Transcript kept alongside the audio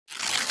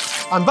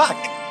I'm back.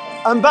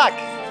 I'm back.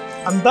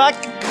 I'm back.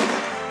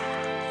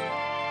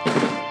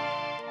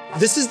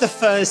 This is the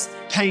first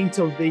paint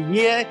of the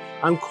year.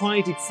 I'm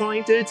quite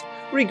excited,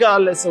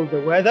 regardless of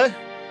the weather.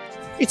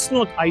 It's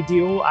not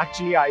ideal.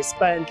 Actually, I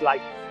spent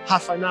like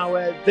half an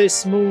hour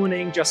this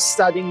morning just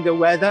studying the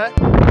weather.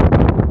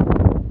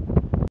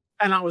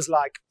 And I was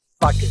like,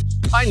 fuck it,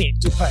 I need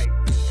to paint.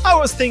 I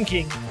was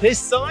thinking this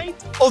side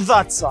or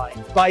that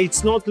side, but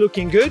it's not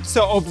looking good.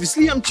 So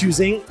obviously I'm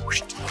choosing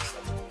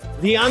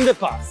the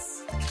underpass.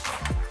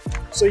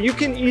 So you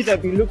can either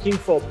be looking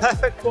for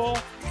perfect wall,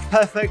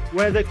 perfect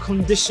weather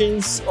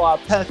conditions, or a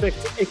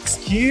perfect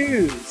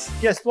excuse.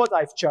 Guess what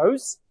I've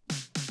chose?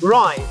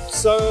 Right,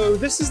 so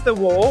this is the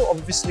wall.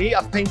 Obviously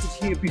I've painted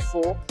here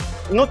before.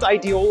 Not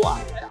ideal.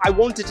 I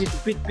wanted it a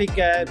bit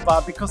bigger,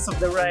 but because of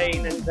the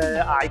rain and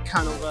I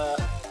kind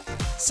of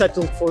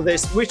settled for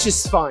this, which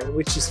is fine,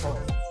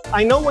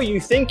 I know what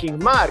you're thinking.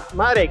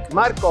 Marek,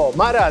 Marco,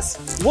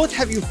 Maras, what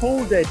have you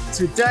folded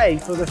today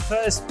for the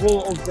first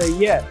wall of the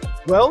year?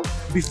 Well,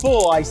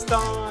 before I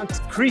start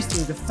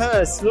creasing the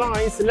first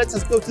lines, let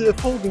us go to the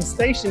folding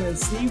station and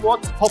see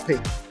what's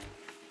popping.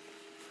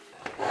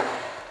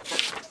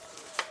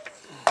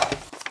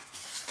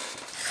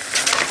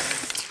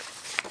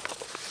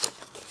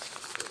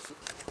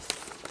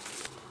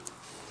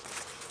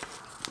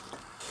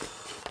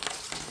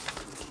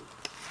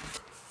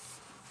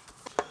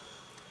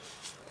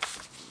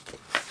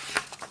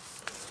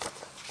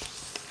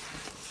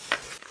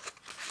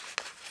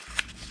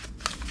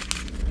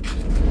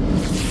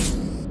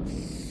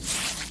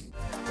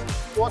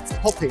 What's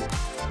popping?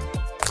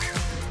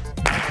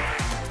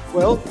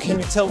 Well, can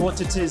you tell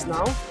what it is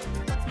now?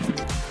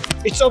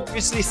 It's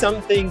obviously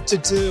something to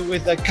do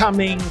with the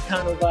coming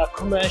kind of a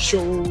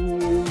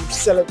commercial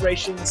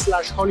celebration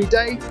slash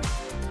holiday.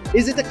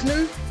 Is it a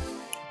clue?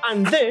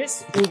 And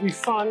this will be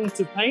fun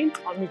to paint.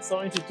 I'm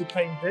excited to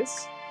paint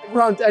this.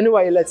 Right,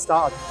 anyway, let's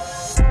start.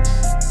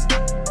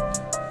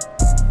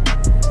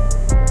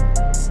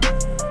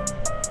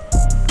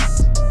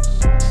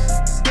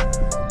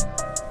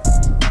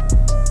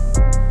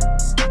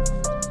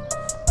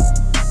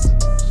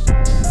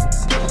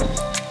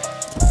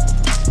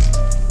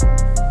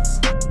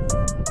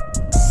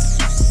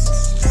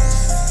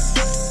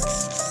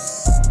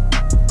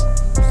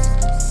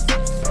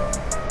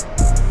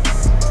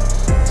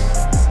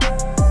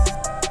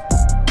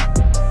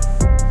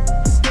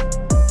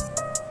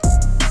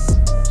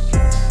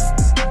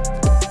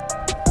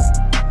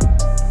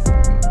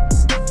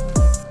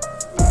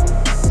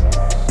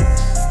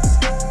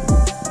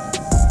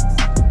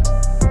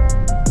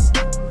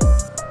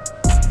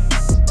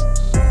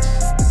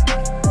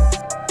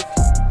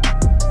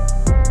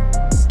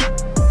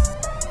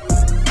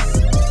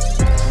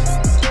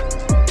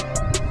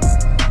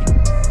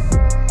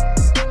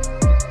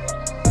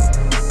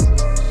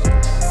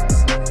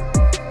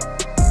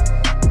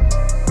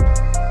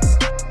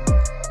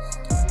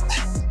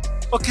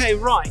 Okay,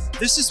 right,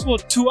 this is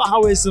what 2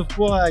 hours of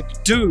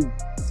work do.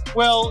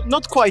 Well,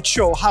 not quite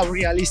sure how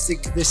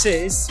realistic this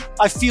is.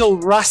 I feel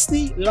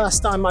rusty.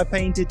 Last time I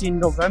painted in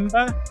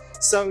November,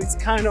 so it's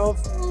kind of,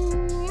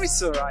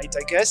 it's alright,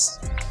 I guess.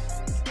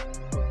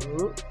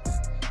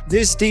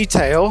 This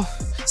detail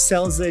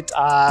sells it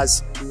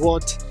as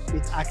what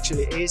it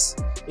actually is.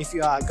 If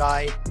you are a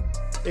guy,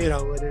 you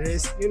know what it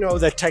is, you know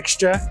the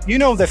texture, you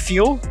know the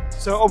feel.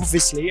 So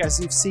obviously, as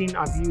you've seen,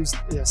 I've used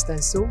a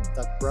stencil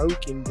that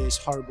broke in this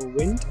horrible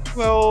wind.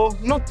 Well,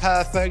 not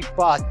perfect,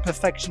 but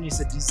perfection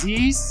is a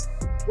disease.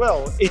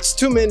 Well, it's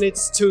 2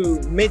 minutes to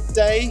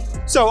midday.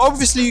 So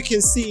obviously you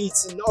can see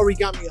it's an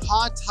origami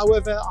heart.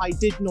 However, I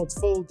did not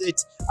fold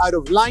it out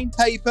of lined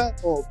paper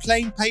or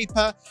plain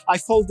paper. I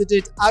folded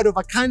it out of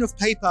a kind of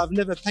paper I've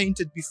never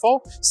painted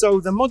before. So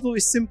the model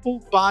is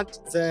simple, but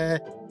the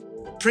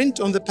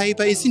print on the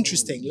paper is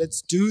interesting.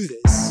 Let's do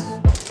this.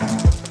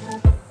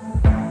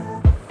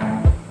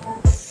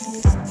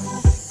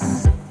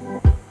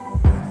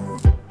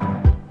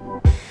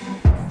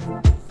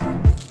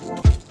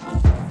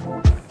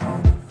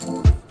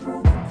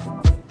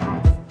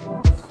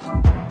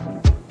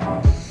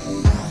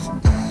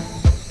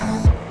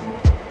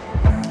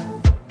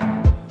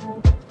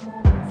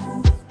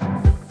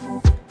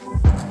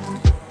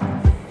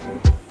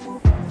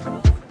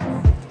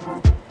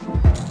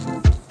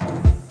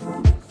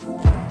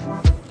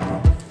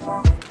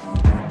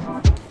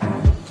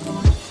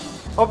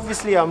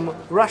 Obviously I'm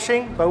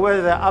rushing, but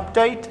weather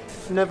update,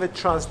 never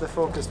trust the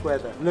focused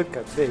weather. Look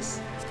at this.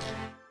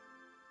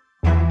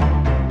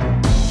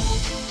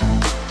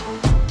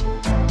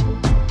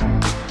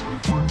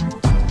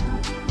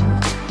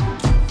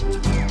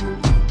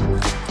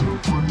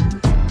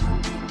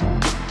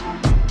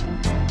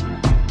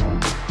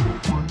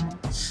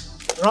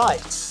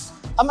 Right,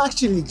 I'm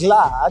actually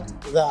glad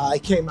that I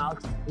came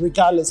out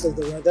regardless of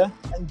the weather,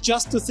 and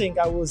just to think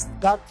I was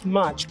that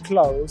much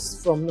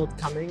close from not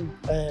coming,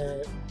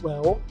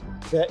 well,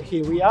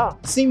 here we are.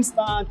 Seems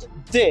that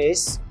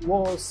this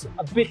was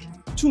a bit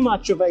too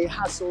much of a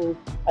hassle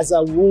as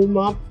a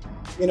warm-up.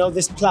 You know,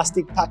 this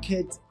plastic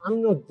packet,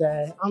 I'm not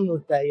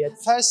there yet.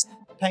 First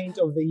paint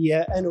of the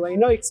year. Anyway,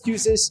 no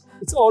excuses.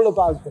 It's all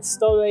about the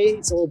story.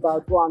 It's all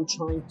about what I'm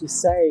trying to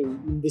say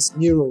in this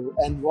mural.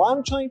 And what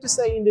I'm trying to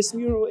say in this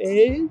mural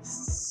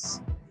is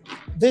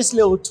this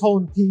little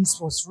tone piece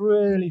was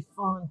really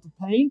fun to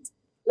paint.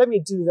 Let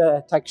me do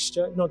the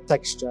texture, not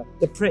texture,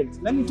 the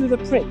print. Let me do the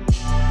print.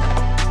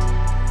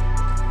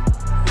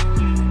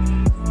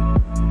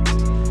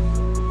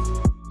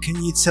 Can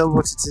you tell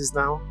what it is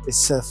now?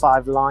 It's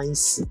 5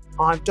 lines.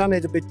 I've done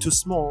it a bit too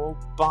small,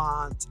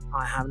 but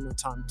I have no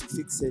time to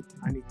fix it.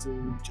 I need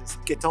to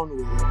just get on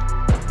with it.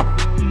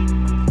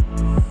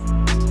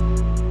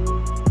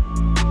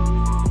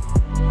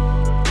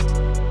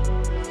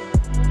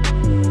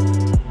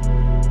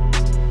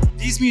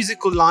 These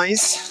musical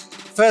lines,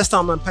 first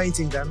time I'm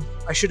painting them,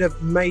 I should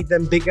have made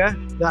them bigger.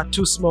 They are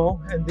too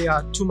small and they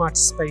are too much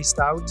spaced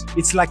out.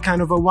 It's like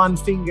kind of a 1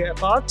 finger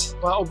apart,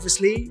 but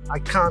obviously I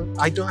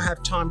don't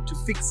have time to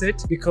fix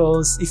it,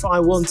 because if I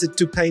wanted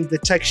to paint the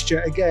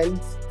texture again,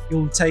 it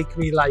will take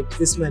me like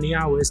this many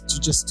hours to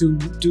just do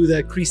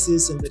the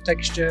creases and the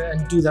texture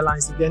and do the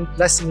lines again.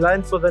 Lesson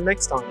learned for the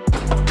next time.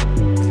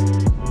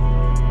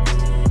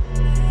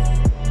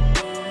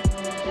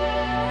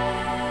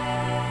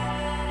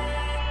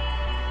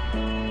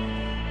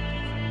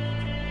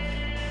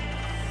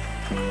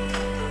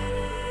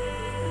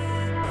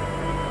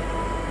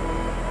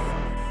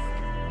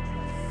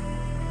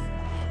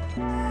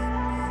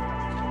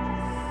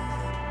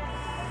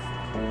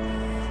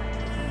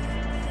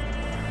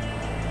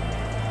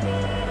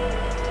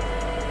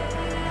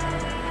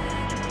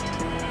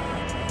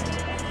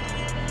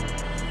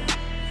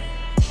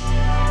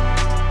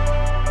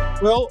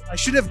 Well, I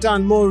should have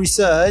done more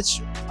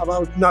research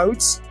about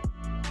notes.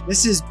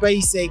 This is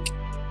basic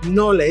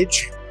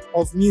knowledge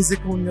of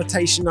musical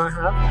notation I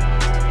have.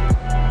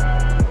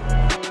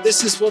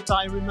 This is what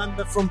I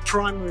remember from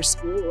primary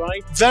school,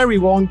 right? Very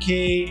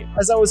wonky.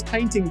 As I was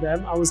painting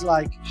them, I was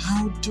like,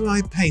 how do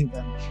I paint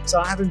them? So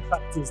I haven't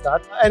practiced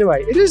that.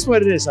 Anyway, it is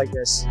what it is, I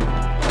guess.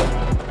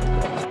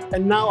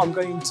 And now I'm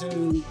going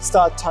to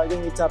start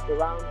tidying it up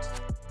around.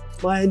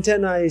 My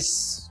antenna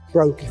is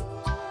broken.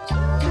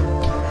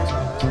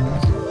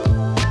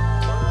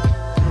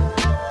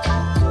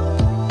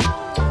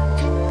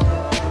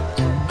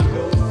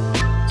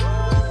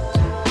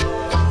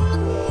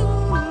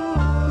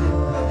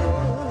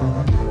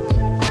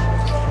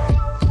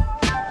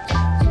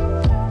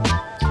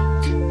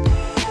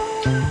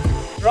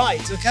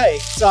 Right, okay,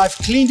 so I've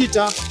cleaned it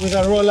up with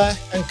a roller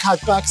and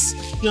cutbacks.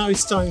 Now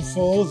it's time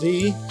for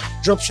the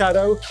drop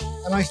shadow,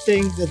 and I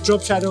think the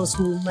drop shadows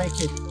will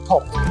make it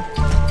pop.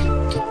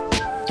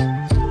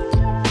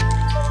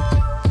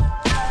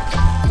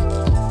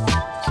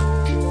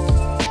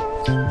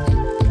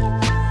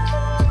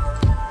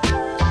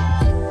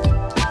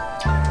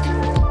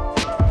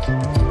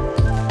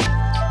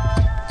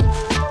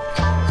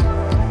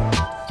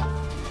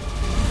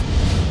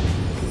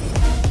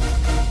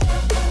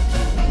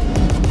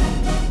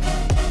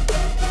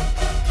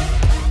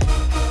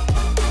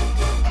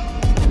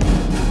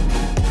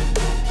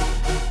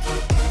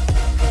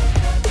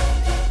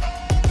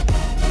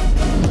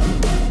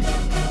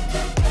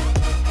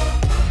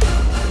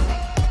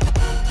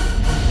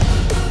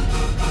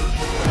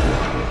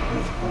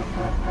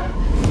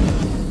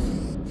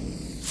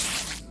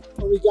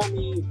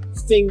 Origami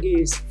thing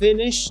is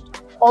finished.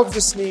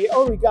 Obviously,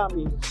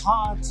 origami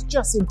heart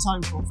just in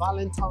time for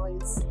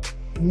Valentine's.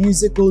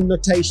 Musical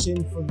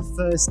notation for the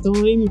first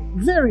time.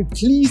 Very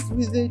pleased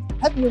with it.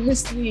 Have you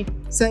missed me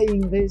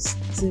saying this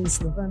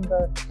since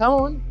November? Come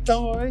on,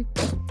 don't worry.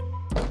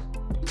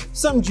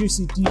 Some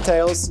juicy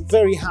details.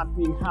 Very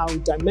happy how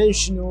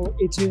dimensional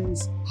it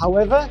is.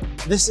 However,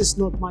 this is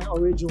not my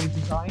original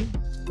design.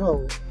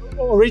 Well,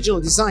 original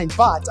design,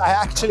 but I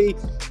actually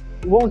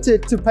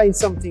wanted to paint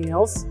something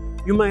else.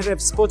 You might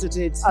have spotted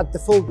it at the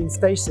folding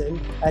station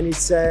and it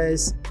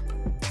says,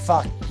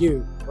 fuck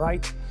you,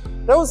 right?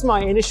 That was my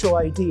initial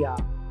idea,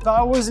 but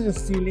I wasn't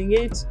feeling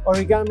it.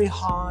 Origami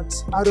heart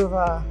out of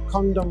a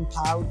condom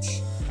pouch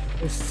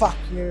with fuck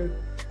you.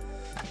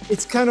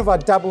 It's kind of a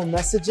double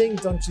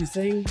messaging, don't you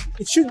think?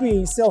 It should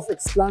be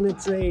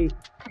self-explanatory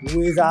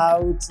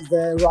without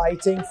the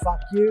writing,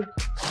 fuck you.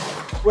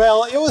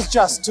 Well, it was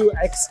just too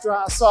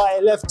extra, so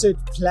I left it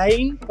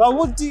plain. But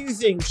what do you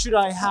think? Should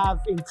I have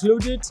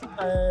included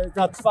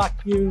that fuck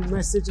you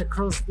message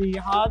across the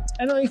heart?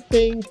 And I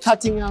think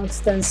cutting out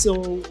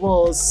stencil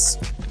was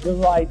the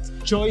right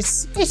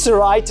choice. It's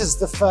alright as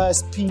the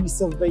first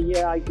piece of the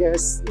year, I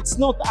guess. It's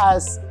not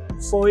as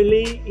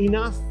foily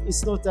enough,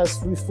 it's not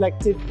as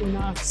reflective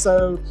enough,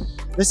 so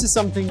this is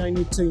something I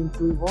need to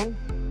improve on.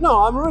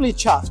 No, I'm really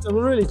chuffed. I'm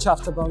really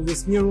chuffed about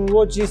this mural.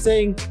 What do you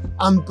think?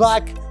 I'm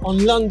back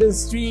on London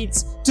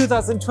streets,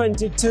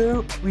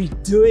 2022. We're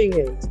doing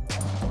it.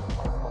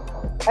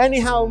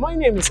 Anyhow, my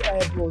name is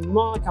Airborne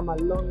Mark. I'm a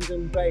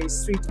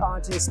London-based street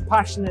artist,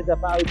 passionate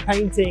about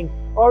painting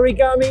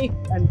origami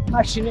and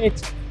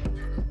passionate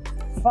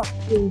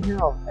fucking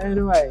hell.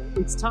 Anyway,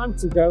 it's time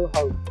to go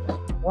home.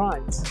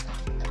 Right.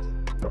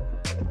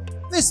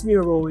 This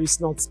mural is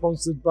not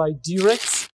sponsored by Durex.